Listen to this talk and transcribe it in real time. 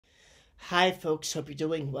Hi, folks. Hope you're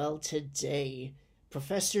doing well today.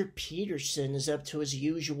 Professor Peterson is up to his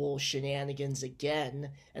usual shenanigans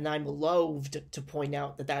again, and I'm loathed to point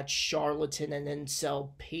out that that charlatan and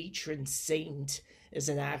incel patron saint is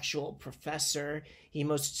an actual professor. He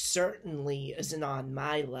most certainly isn't on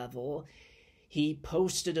my level. He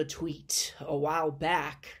posted a tweet a while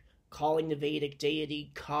back calling the Vedic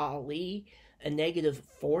deity Kali a negative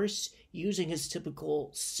force, using his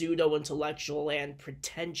typical pseudo intellectual and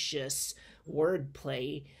pretentious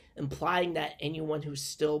wordplay, implying that anyone who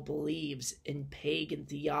still believes in pagan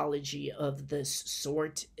theology of this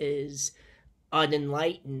sort is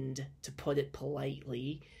unenlightened, to put it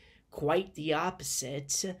politely. Quite the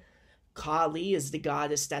opposite. Kali is the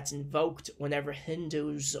goddess that's invoked whenever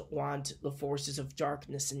Hindus want the forces of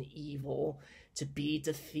darkness and evil to be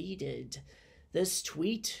defeated. This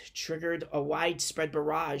tweet triggered a widespread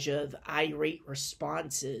barrage of irate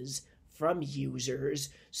responses from users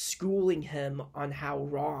schooling him on how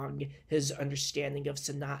wrong his understanding of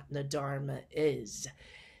Sanatana Dharma is.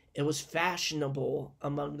 It was fashionable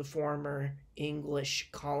among the former English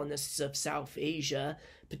colonists of South Asia,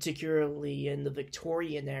 particularly in the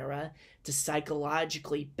Victorian era, to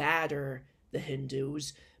psychologically batter the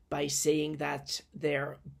Hindus by saying that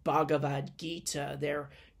their Bhagavad Gita, their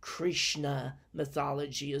Krishna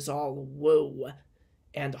mythology, is all woo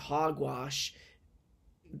and hogwash,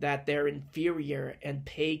 that they're inferior and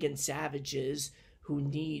pagan savages who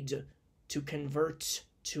need to convert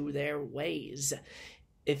to their ways.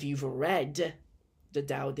 If you've read the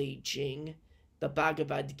Tao Te Ching, the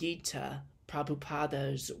Bhagavad Gita,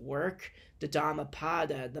 Prabhupada's work, the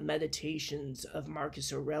Dhammapada, the meditations of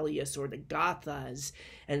Marcus Aurelius, or the Gathas,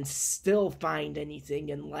 and still find anything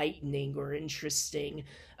enlightening or interesting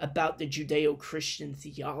about the Judeo-Christian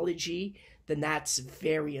theology, then that's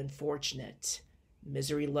very unfortunate.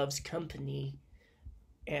 Misery loves company,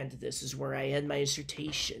 and this is where I end my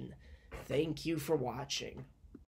dissertation. Thank you for watching.